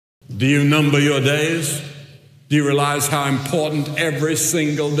Do you number your days? Do you realize how important every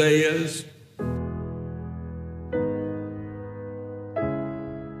single day is?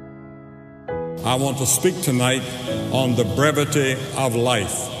 I want to speak tonight on the brevity of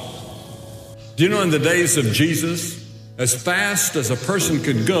life. Do you know in the days of Jesus, as fast as a person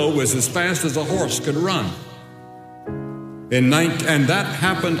could go was as fast as a horse could run. And that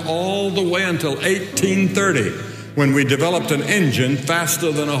happened all the way until 1830, when we developed an engine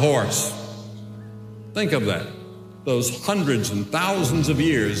faster than a horse. Think of that. Those hundreds and thousands of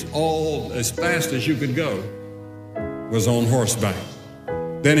years, all as fast as you could go, was on horseback.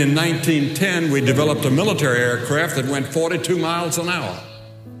 Then in 1910, we developed a military aircraft that went 42 miles an hour.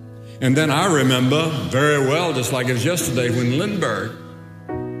 And then I remember very well, just like it was yesterday, when Lindbergh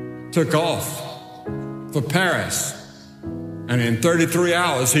took off for Paris. And in 33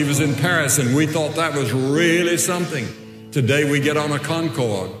 hours, he was in Paris, and we thought that was really something. Today, we get on a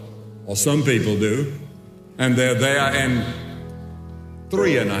Concorde, or some people do, and they're there in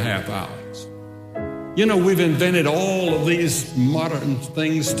 3.5 hours. You know, we've invented all of these modern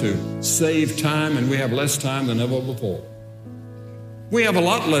things to save time, and we have less time than ever before. We have a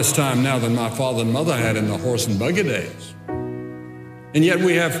lot less time now than my father and mother had in the horse and buggy days. And yet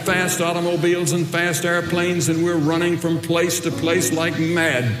we have fast automobiles and fast airplanes, and we're running from place to place like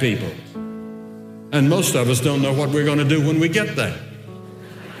mad people. And most of us don't know what we're going to do when we get there.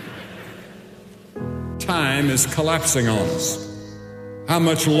 Time is collapsing on us. How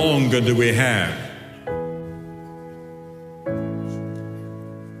much longer do we have?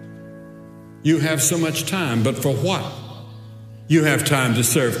 You have so much time, but for what? You have time to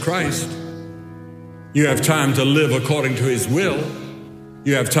serve Christ. You have time to live according to His will.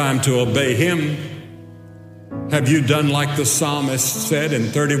 You have time to obey Him. Have you done like the psalmist said in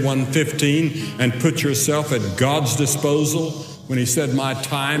 31:15 and put yourself at God's disposal when he said, "My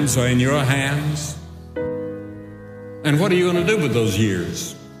times are in your hands"? And what are you going to do with those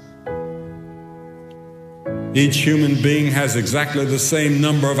years? Each human being has exactly the same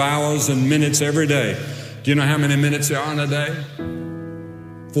number of hours and minutes every day. Do you know how many minutes there are in a day?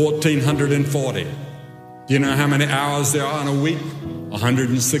 1,440. Do you know how many hours there are in a week?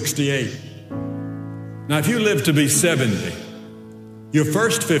 168. Now, if you live to be 70, your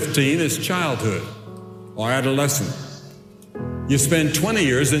first 15 is childhood or adolescence. You spend 20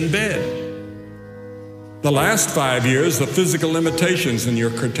 years in bed. The last 5 years, the physical limitations, and you're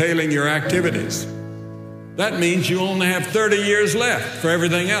curtailing your activities. That means you only have 30 years left for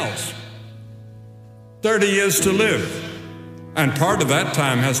everything else. 30 years to live. And part of that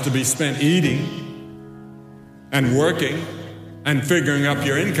time has to be spent eating and working and figuring up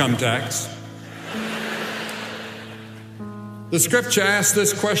your income tax. The scripture asks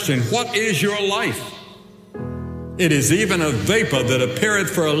this question: what is your life? It is even a vapor that appeareth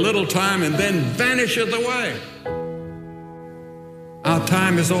for a little time and then vanisheth away. Our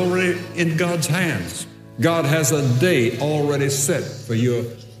time is already in God's hands. God has a day already set for your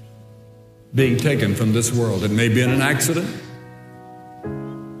being taken from this world. It may be in an accident.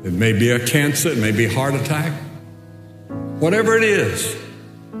 It may be a cancer. It may be a heart attack. Whatever it is,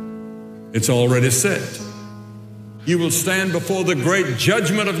 it's already set. You will stand before the great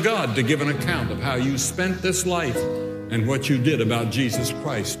judgment of God to give an account of how you spent this life and what you did about Jesus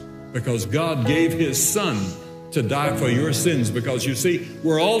Christ, because God gave His Son to die for your sins. Because you see,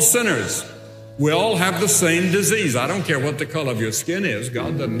 we're all sinners. We all have the same disease. I don't care what the color of your skin is.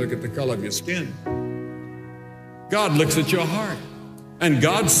 God doesn't look at the color of your skin. God looks at your heart. And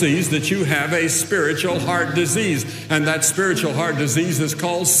God sees that you have a spiritual heart disease. And that spiritual heart disease is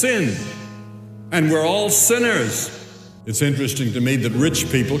called sin. And we're all sinners. It's interesting to me that rich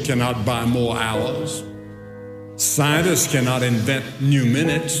people cannot buy more hours. Scientists cannot invent new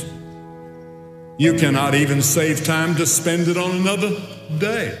minutes. You cannot even save time to spend it on another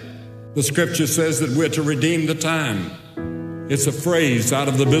day. The scripture says that we're to redeem the time. It's a phrase out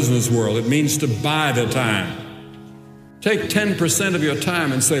of the business world. It means to buy the time. Take 10% of your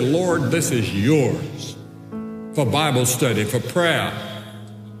time and say, "Lord, this is yours," for Bible study, for prayer.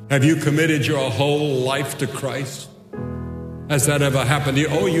 Have you committed your whole life to Christ? Has that ever happened to you?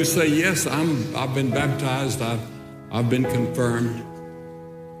 Oh, you say, "Yes, I've been baptized. I've been confirmed.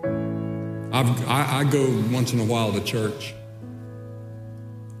 I go once in a while to church.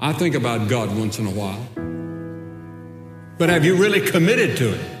 I think about God once in a while." But have you really committed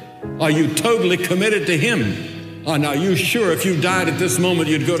to it? Are you totally committed to Him? And are you sure if you died at this moment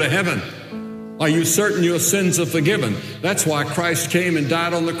you'd go to heaven? Are you certain your sins are forgiven? That's why Christ came and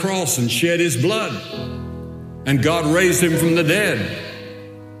died on the cross and shed His blood. And God raised Him from the dead.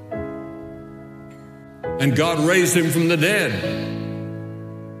 And God raised Him from the dead.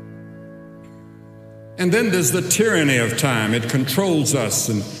 And then there's the tyranny of time. It controls us,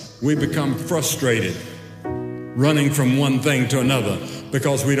 and we become frustrated, running from one thing to another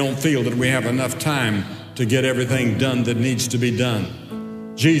because we don't feel that we have enough time to get everything done that needs to be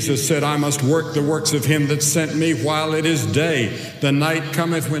done. Jesus said, I must work the works of him that sent me while it is day. The night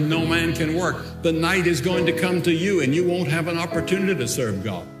cometh when no man can work. The night is going to come to you, and you won't have an opportunity to serve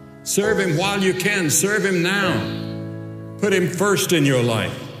God. Serve him while you can. Serve him now. Put him first in your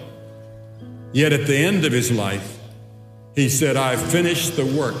life. Yet at the end of his life, he said, I finished the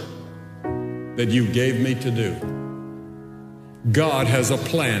work that you gave me to do. God has a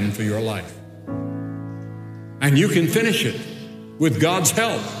plan for your life. And you can finish it with God's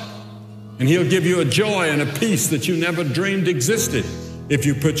help. And he'll give you a joy and a peace that you never dreamed existed if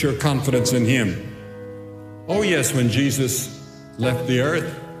you put your confidence in him. Oh yes, when Jesus left the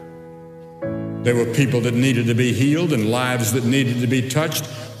earth, there were people that needed to be healed and lives that needed to be touched.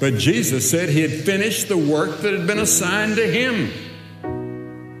 But Jesus said he had finished the work that had been assigned to him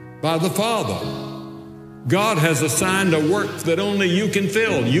by the Father. God has assigned a work that only you can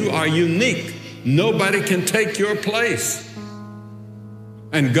fill. You are unique. Nobody can take your place.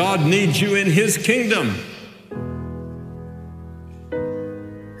 And God needs you in his kingdom.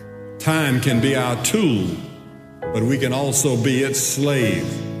 Time can be our tool, but we can also be its slave.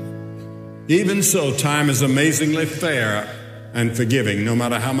 Even so, time is amazingly fair and forgiving. No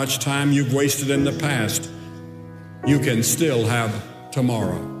matter how much time you've wasted in the past, you can still have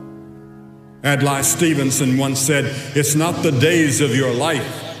tomorrow. Adlai Stevenson once said, it's not the days of your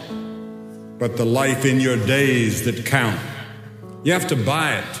life, but the life in your days that count. You have to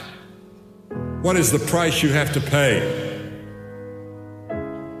buy it. What is the price you have to pay?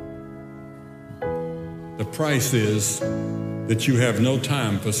 The price is that you have no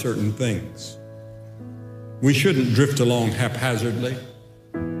time for certain things. We shouldn't drift along haphazardly,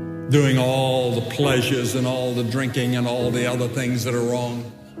 doing all the pleasures and all the drinking and all the other things that are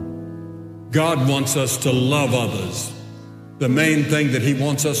wrong. God wants us to love others. The main thing that he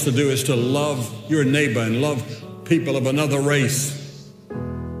wants us to do is to love your neighbor and love people of another race.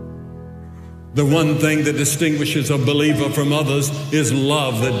 The one thing that distinguishes a believer from others is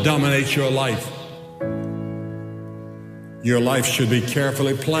love that dominates your life. Your life should be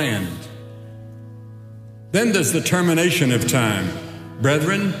carefully planned. Then there's the termination of time.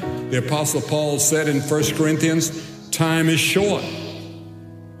 Brethren, the Apostle Paul said in 1 Corinthians, time is short.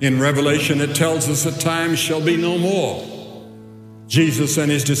 In Revelation, it tells us that time shall be no more. Jesus and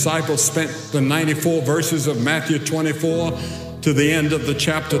his disciples spent the 94 verses of Matthew 24 to the end of the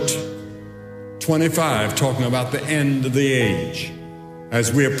chapter 25 talking about the end of the age.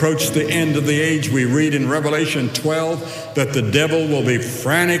 As we approach the end of the age, we read in Revelation 12 that the devil will be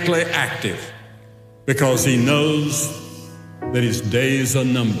frantically active because he knows that his days are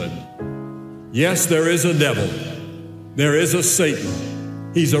numbered. Yes, there is a devil. There is a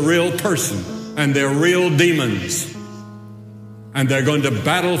Satan. He's a real person, and they're real demons. And they're going to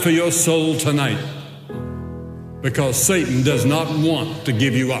battle for your soul tonight because Satan does not want to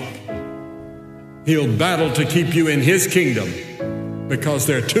give you up. He'll battle to keep you in his kingdom. Because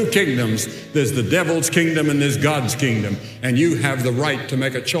there are two kingdoms. There's the devil's kingdom and there's God's kingdom. And you have the right to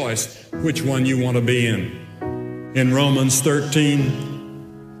make a choice which one you want to be in. In Romans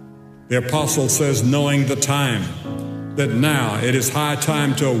 13, the apostle says, knowing the time, that now it is high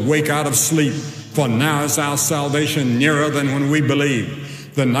time to awake out of sleep, for now is our salvation nearer than when we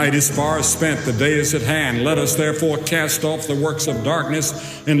believed. The night is far spent, the day is at hand. Let us therefore cast off the works of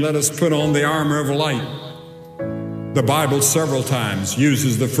darkness and let us put on the armor of light. The Bible several times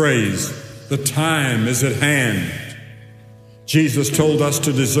uses the phrase, the time is at hand. Jesus told us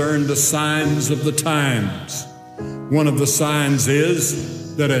to discern the signs of the times. One of the signs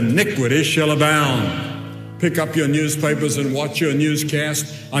is that iniquity shall abound. Pick up your newspapers and watch your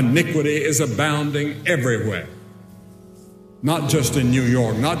newscast. Iniquity is abounding everywhere. Not just in New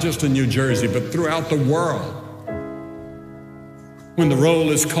York, not just in New Jersey, but throughout the world. When the roll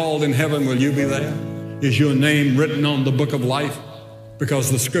is called in heaven, will you be there? Is your name written on the book of life?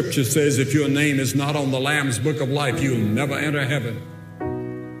 Because the scripture says if your name is not on the Lamb's book of life, you'll never enter heaven.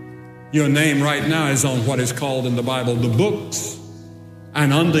 Your name right now is on what is called in the Bible the books.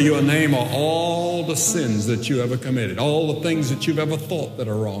 And under your name are all the sins that you ever committed, all the things that you've ever thought that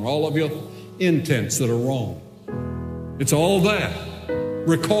are wrong, all of your intents that are wrong. It's all there,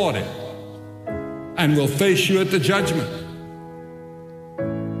 recorded, and will face you at the judgment.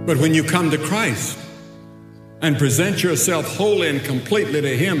 But when you come to Christ and present yourself wholly and completely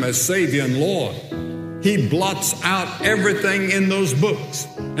to him as Savior and Lord, he blots out everything in those books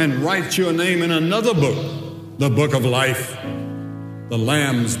and writes your name in another book, the book of life, the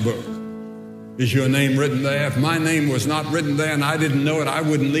Lamb's book. Is your name written there? If my name was not written there and I didn't know it, I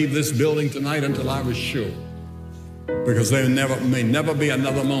wouldn't leave this building tonight until I was sure. Because there may never be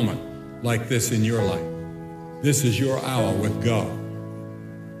another moment like this in your life. This is your hour with God.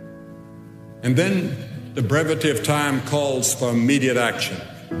 And then the brevity of time calls for immediate action.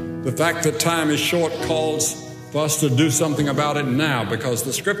 The fact that time is short calls for us to do something about it now, because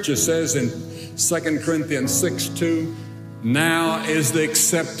the scripture says in 2 Corinthians 6:2, now is the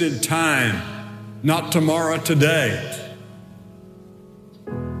accepted time, not tomorrow, today.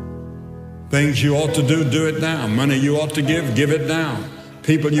 Things you ought to do, do it now. Money you ought to give it now.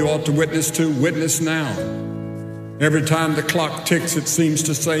 People you ought to witness to, witness now. Every time the clock ticks, it seems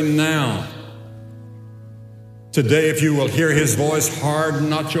to say now. Today, if you will hear his voice, harden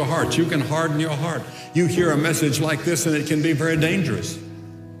not your heart. You can harden your heart. You hear a message like this and it can be very dangerous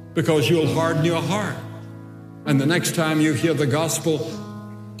because you'll harden your heart. And the next time you hear the gospel,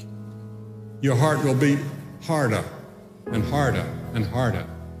 your heart will be harder and harder and harder.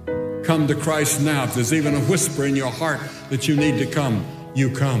 Come to Christ now. If there's even a whisper in your heart that you need to come,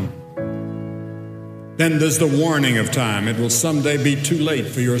 you come. Then there's the warning of time. It will someday be too late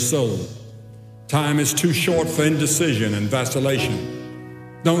for your soul. Time is too short for indecision and vacillation.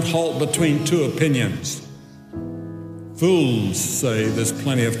 Don't halt between two opinions. Fools say there's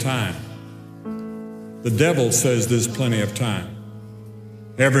plenty of time. The devil says there's plenty of time.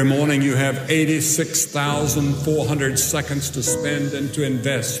 Every morning you have 86,400 seconds to spend and to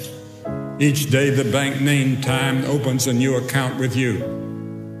invest. Each day the bank name time opens a new account with you.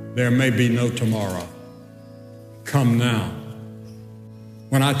 There may be no tomorrow. Come now.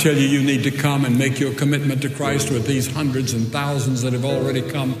 When I tell you you need to come and make your commitment to Christ with these hundreds and thousands that have already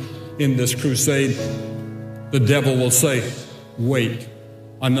come in this crusade, the devil will say, wait,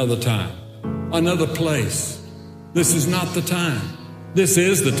 another time, another place. This is not the time. This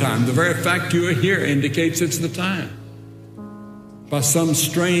is the time. The very fact you are here indicates it's the time. By some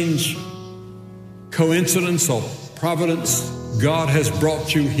strange coincidence or providence, God has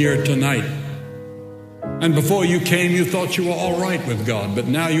brought you here tonight. And before you came, you thought you were all right with God, but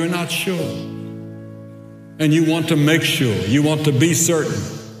now you're not sure. And you want to make sure. You want to be certain.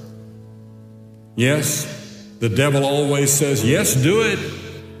 Yes, the devil always says, yes, do it,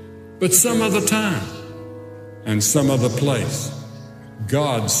 but some other time and some other place.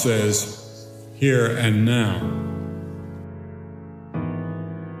 God says, here and now.